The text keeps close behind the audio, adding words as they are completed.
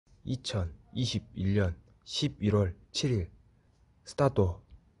2021년 11월 7일 스타트.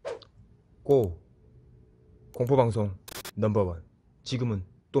 고! 공포방송 넘버원. 지금은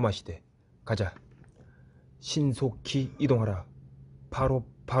또마시대. 가자. 신속히 이동하라.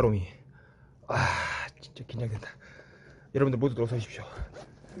 바로미. 진짜 긴장된다. 여러분들 모두 어서 오십시오.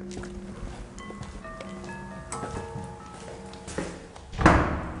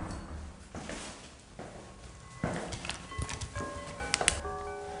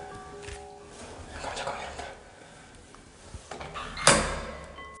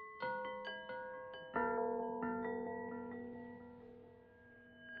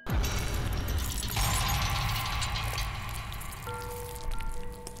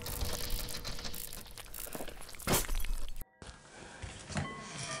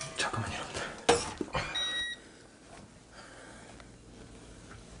 잠깐만요, 여러분들.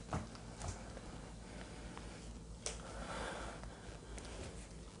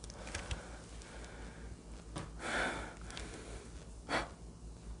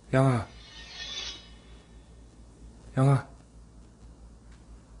 양아,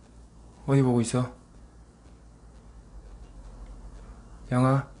 어디 보고 있어?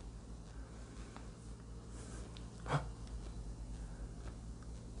 양아.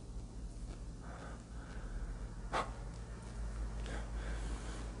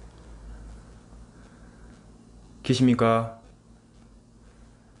 계십니까?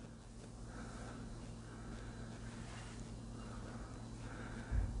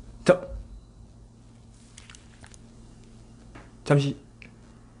 잠시.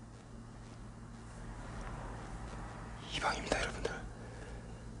 이 방입니다, 여러분들.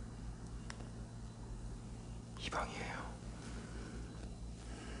 이 방이에요.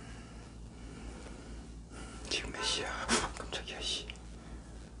 지금 몇 시야? 깜짝이야, 씨.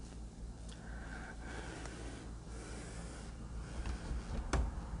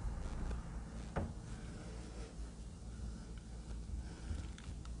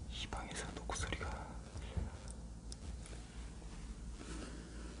 이 방에서 노크 소리가.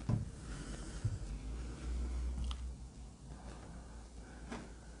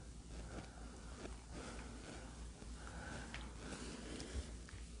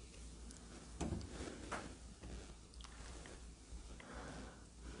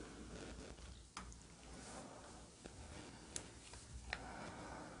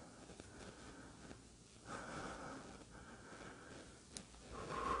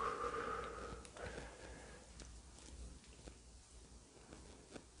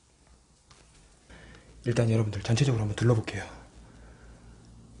 일단 여러분들 전체적으로 한번 둘러볼게요.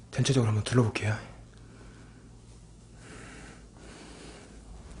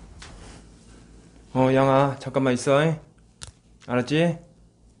 양아, 잠깐만 있어. 알았지?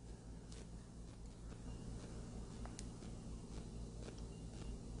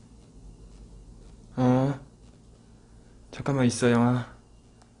 잠깐만 있어, 양아.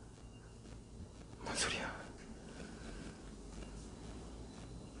 뭔 소리야?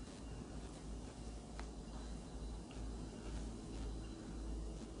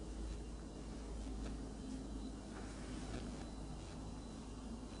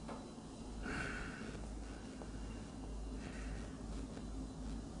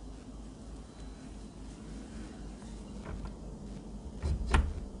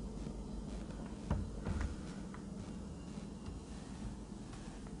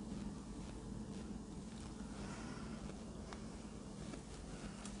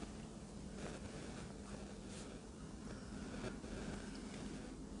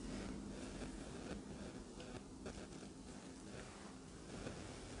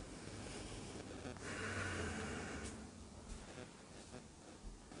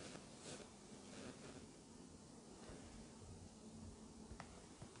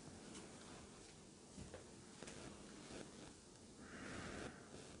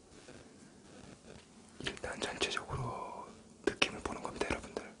 일단 전체적으로 느낌을 보는 겁니다,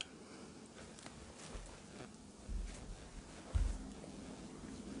 여러분들.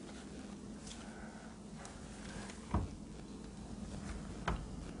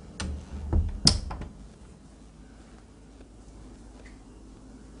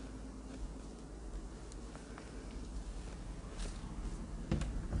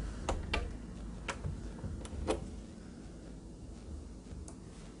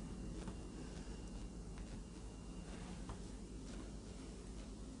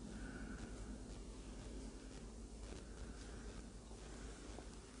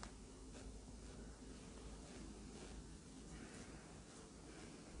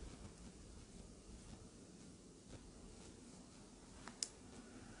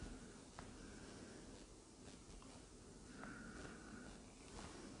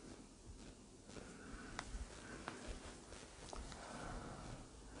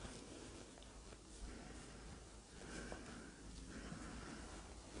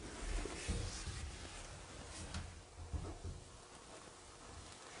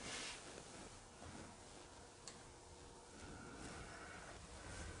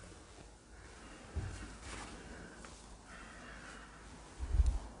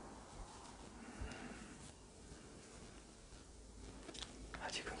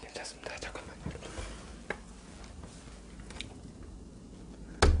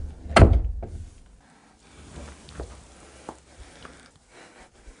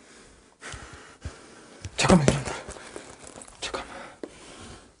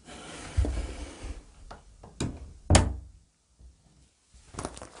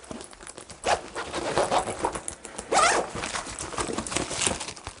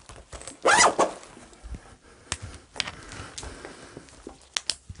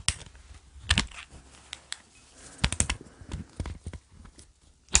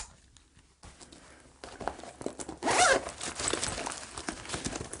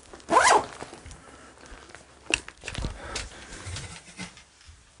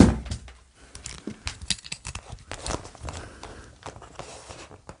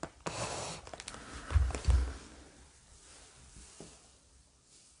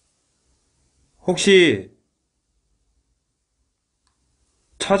 혹시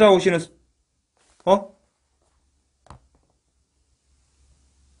찾아오시는 어?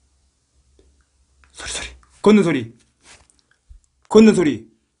 소리 걷는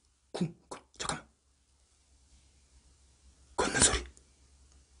소리 잠깐만. 걷는 소리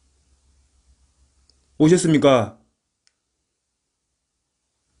오셨습니까?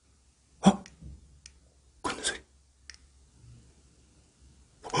 걷는 소리.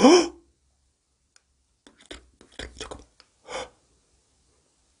 잠깐만.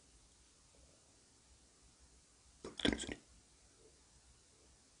 걷는 소리.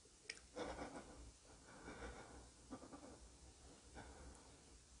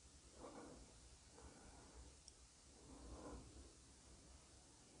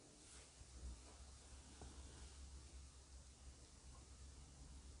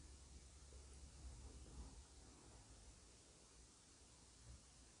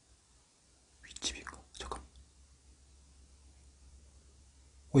 윗집인가? 잠깐.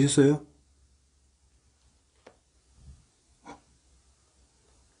 오셨어요?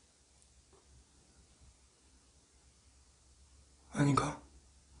 아닌가?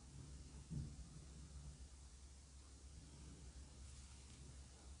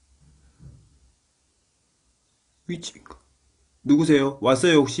 윗집인가? 누구세요?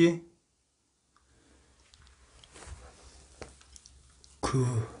 왔어요 혹시? 그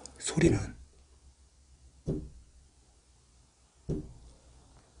소리는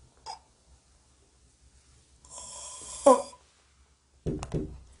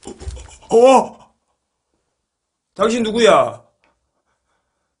어! 당신 누구야?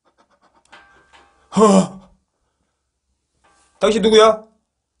 당신 누구야?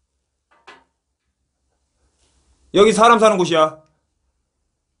 여기 사람 사는 곳이야.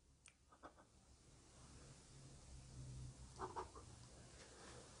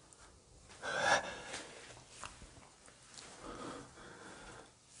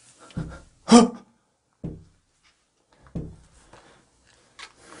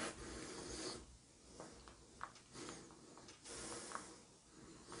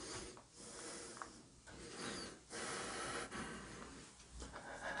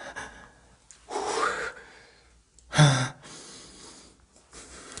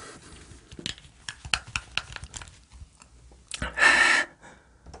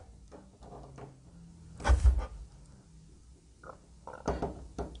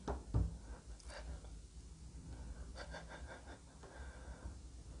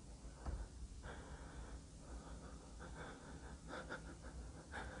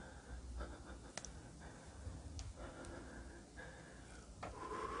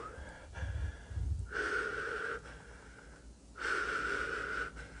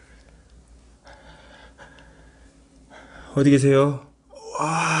 어디 계세요?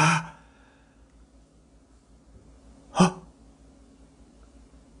 와,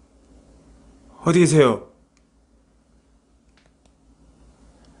 어디 계세요?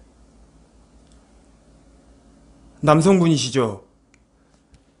 남성분이시죠?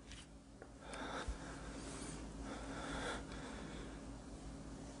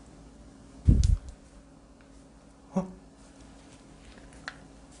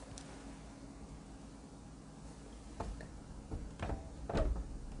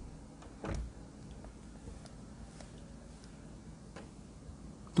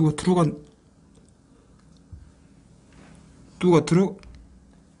 누가 들어간, 누가 들어,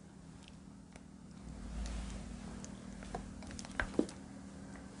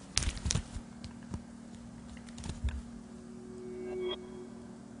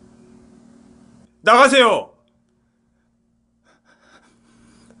 나가세요!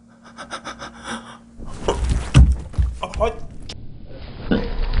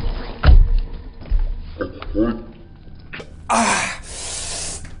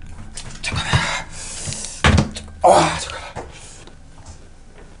 잠깐만.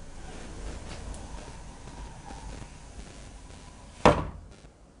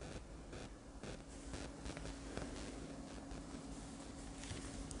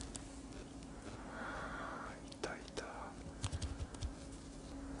 있다.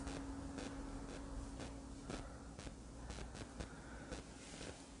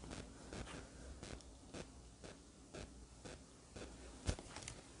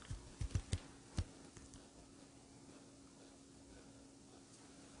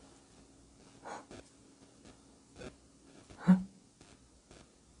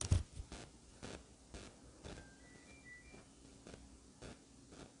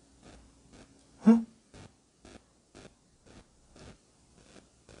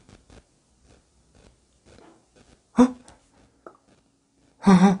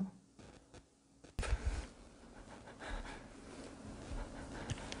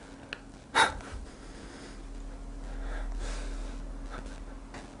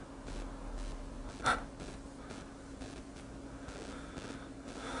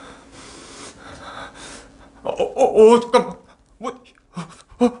 잠깐. 뭐?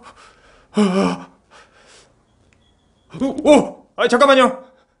 잠깐만요.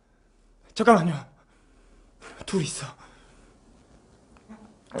 둘 있어.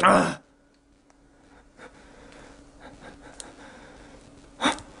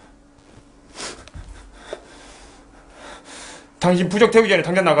 당신 부적 태우기 전에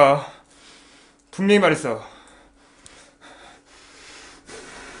당장 나가. 분명히 말했어.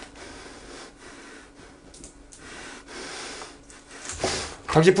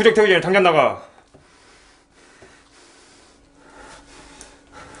 당신 부적 태우기 전에 당장 나가.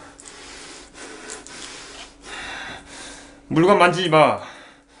 물건 만지지 마.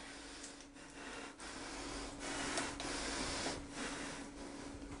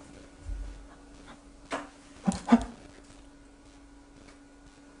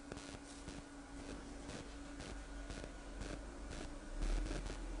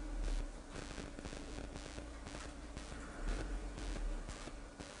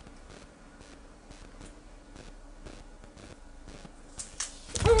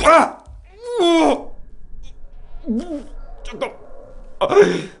 잠깐.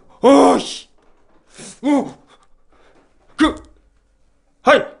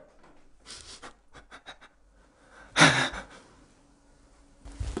 하이.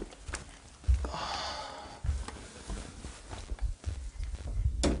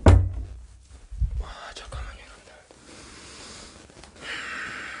 잠깐만요, 여러분들.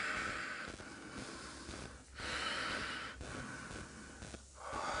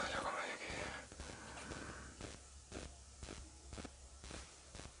 잠깐만, 여기.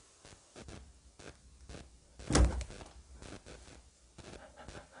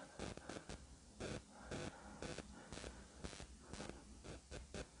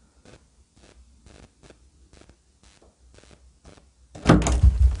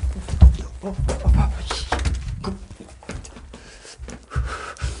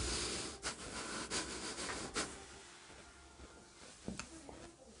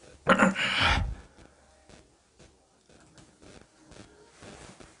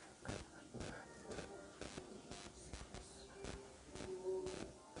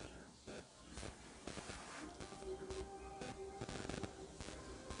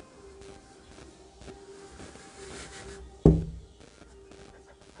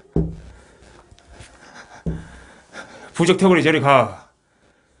 부적 태우니 저리 가.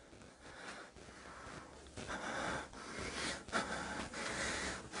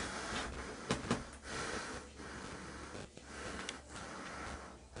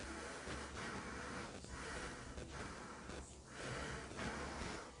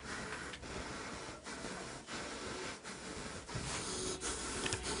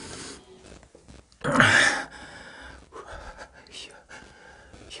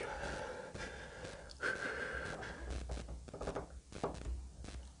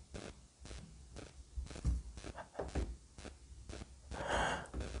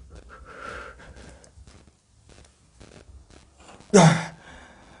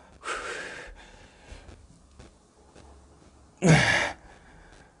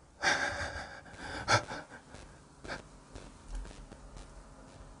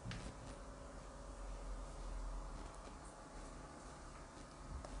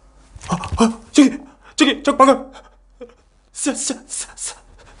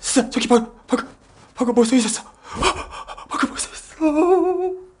 저기 방금 저기 방금 뭐 써 있었어. 방금 뭐 써 있어.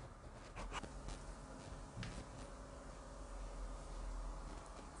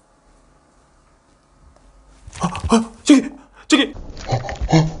 저기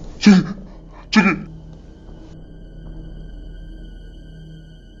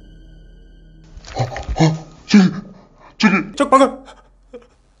저 방금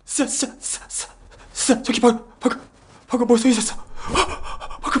저기 방금 뭐 써 있었어.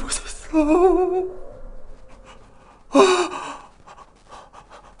 방금 뭐 써 있어.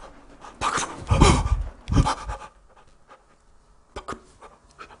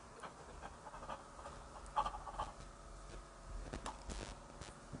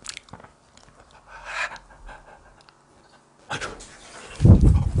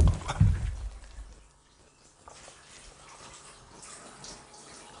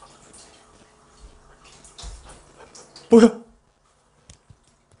 뭐야?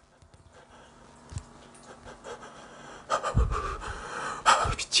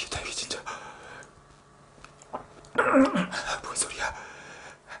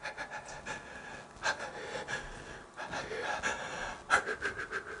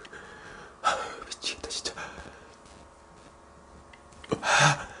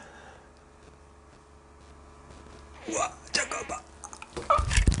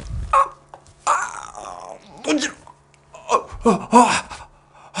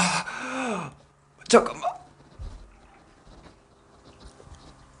 잠깐만.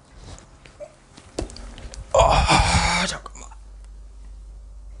 잠깐만.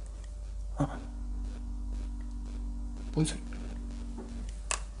 뭔 소리?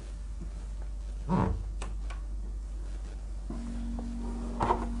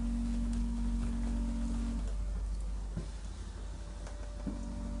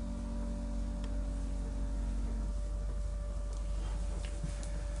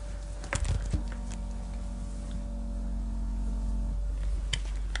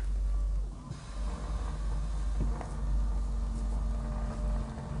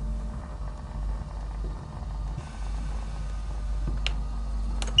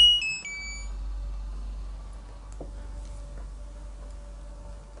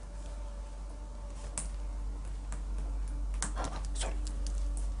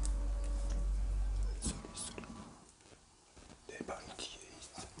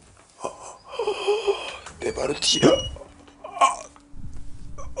 내 발은 뒤에.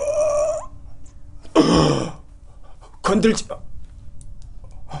 건들지 마.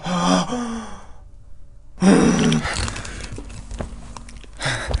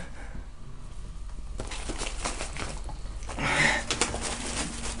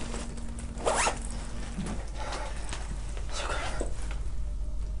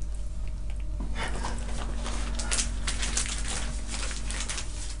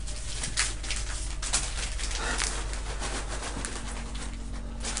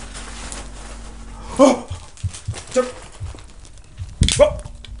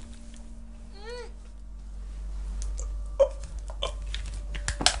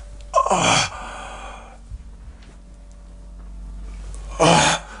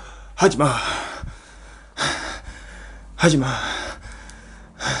 하지마. 하지마.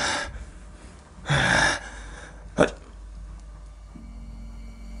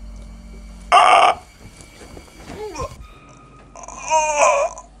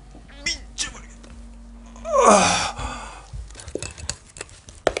 미쳐버리겠다.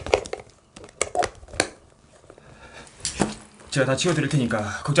 제가 다 치워드릴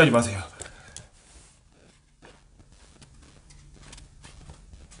테니까 걱정하지 마세요.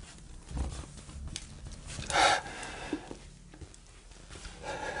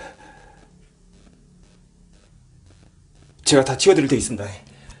 제가 다 치워드릴 테 있습니다.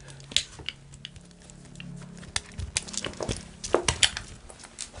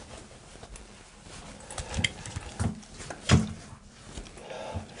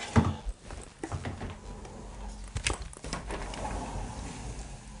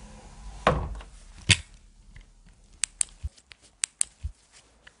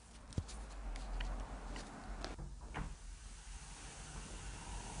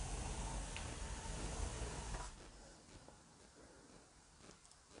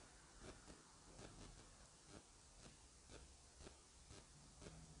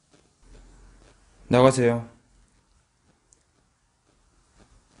 나가세요.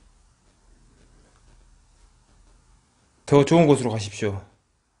 더 좋은 곳으로 가십시오.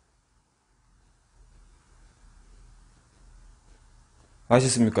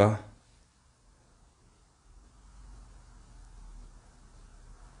 아셨습니까?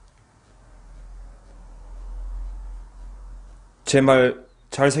 제 말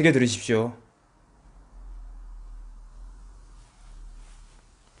잘 새겨 들으십시오.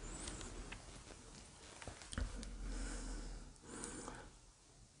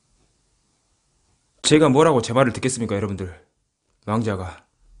 제가 뭐라고 제 말을 듣겠습니까, 여러분들? 왕자가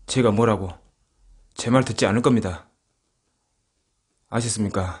제가 뭐라고 제 말 듣지 않을 겁니다.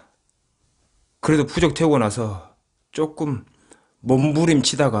 아셨습니까? 그래도 부적 태우고 나서 조금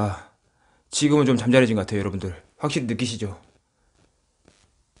몸부림치다가 지금은 좀 잠잠해진 것 같아요, 여러분들. 확실히 느끼시죠?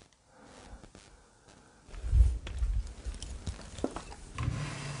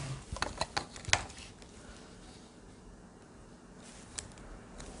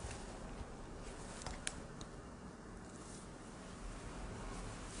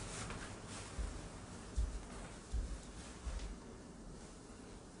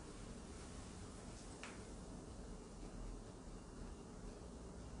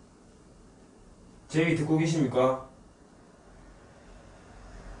 제 얘기 듣고 계십니까?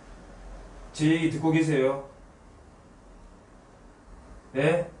 제 얘기 듣고 계세요?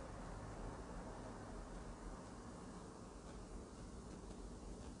 네?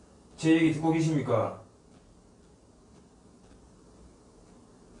 제 얘기 듣고 계십니까?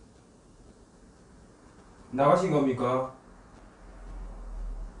 나가신 겁니까?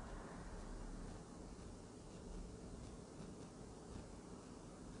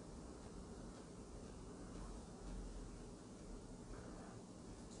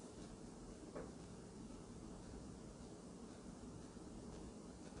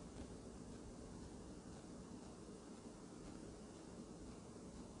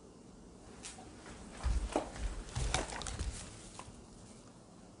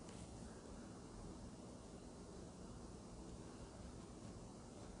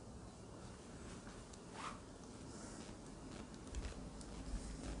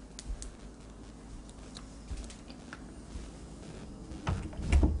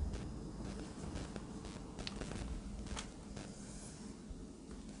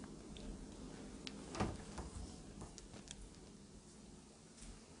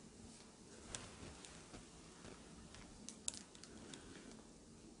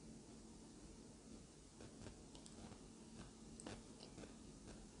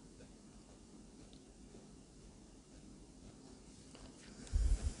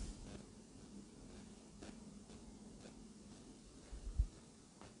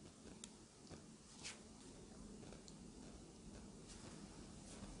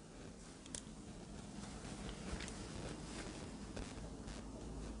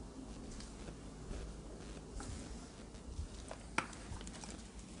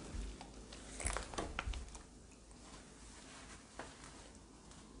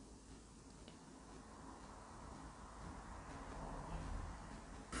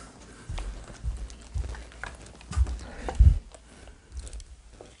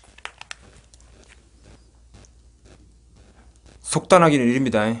 속단하기는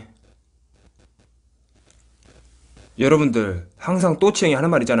일입니다. 여러분들 항상 또치 형이 하는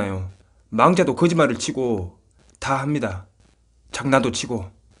말 있잖아요. 망자도 거짓말을 치고 다 합니다. 장난도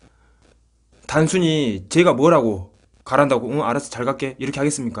치고. 단순히 제가 뭐라고 가란다고 응 알았어 잘 갈게 이렇게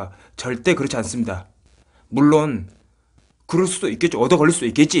하겠습니까? 절대 그렇지 않습니다. 물론 그럴 수도 있겠죠. 얻어 걸릴 수도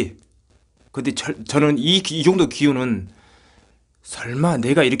있겠지. 근데 저는 이 정도 기운은 설마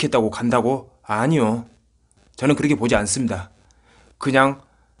내가 이렇게 했다고 간다고? 아니요. 저는 그렇게 보지 않습니다. 그냥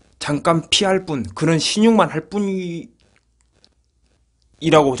잠깐 피할 뿐, 그런 신용만 할 뿐이라고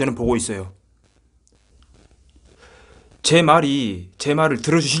저는 보고 있어요. 제 말을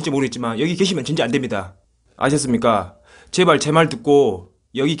들어주실지 모르겠지만 여기 계시면 진짜 안 됩니다. 아셨습니까? 제발 제 말 듣고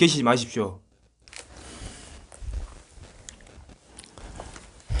여기 계시지 마십시오.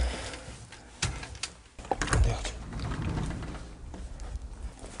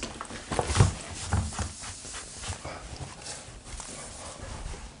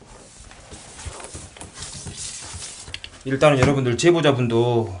 일단은 여러분들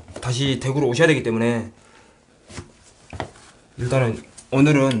제보자분도 다시 대구로 오셔야 되기 때문에 일단은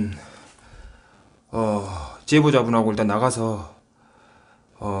오늘은 제보자분하고 일단 나가서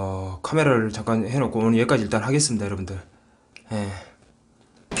카메라를 잠깐 해놓고 오늘 여기까지 일단 하겠습니다 여러분들. 예.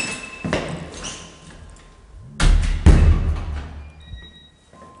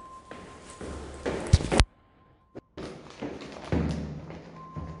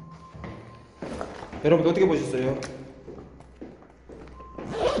 여러분들 어떻게 보셨어요?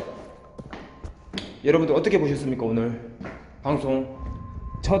 여러분들 어떻게 보셨습니까 오늘 방송?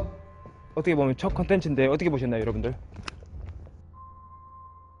 어떻게 보면 첫 컨텐츠인데 어떻게 보셨나요 여러분들?